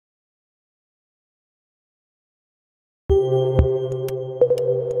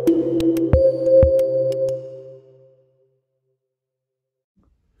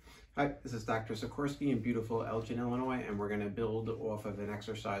This is Dr. Sikorsky in beautiful Elgin, Illinois, and we're going to build off of an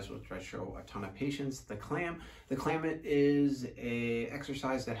exercise which I show a ton of patients, the clam. The clam is a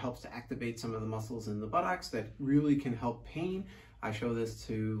exercise that helps to activate some of the muscles in the buttocks that really can help pain. I show this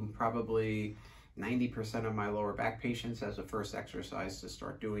to probably 90% of my lower back patients as a first exercise to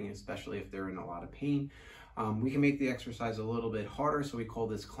start doing, especially if they're in a lot of pain. We can make the exercise a little bit harder, so we call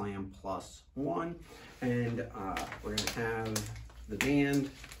this Clam Plus One. And we're going to have the band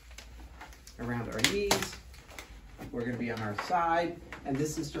around our knees. We're going to be on our side, and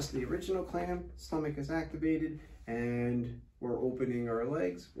this is just the original clam. Stomach is activated, and we're opening our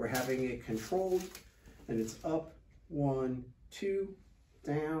legs. We're having it controlled, and it's up, 1, 2,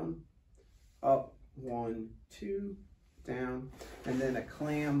 down, up, 1, 2, down, and then a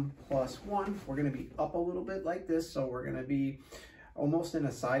Clam Plus One. We're going to be up a little bit like this, so we're going to be almost in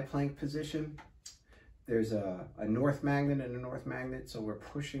a side plank position. There's a north magnet and a north magnet, so we're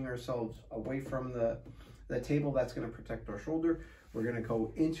pushing ourselves away from the table. That's going to protect our shoulder. We're going to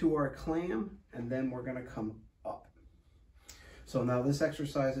go into our clam, and then we're going to come up. So now this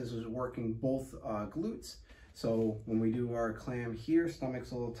exercise is working both glutes. So when we do our clam here,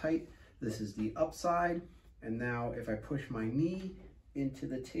 stomach's a little tight. This is the upside. And now if I push my knee into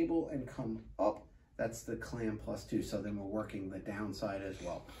the table and come up, that's the Clam Plus Two. So then we're working the downside as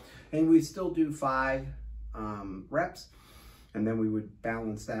well. And we still do 5 reps. And then we would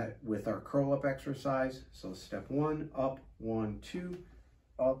balance that with our curl up exercise. So step 1, up, 1, 2,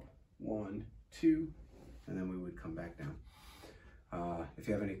 up, 1, 2, and then we would come back down. If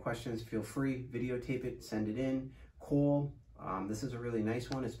you have any questions, feel free, videotape it, send it in, call. This is a really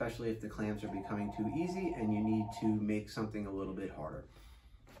nice one, especially if the clams are becoming too easy and you need to make something a little bit harder.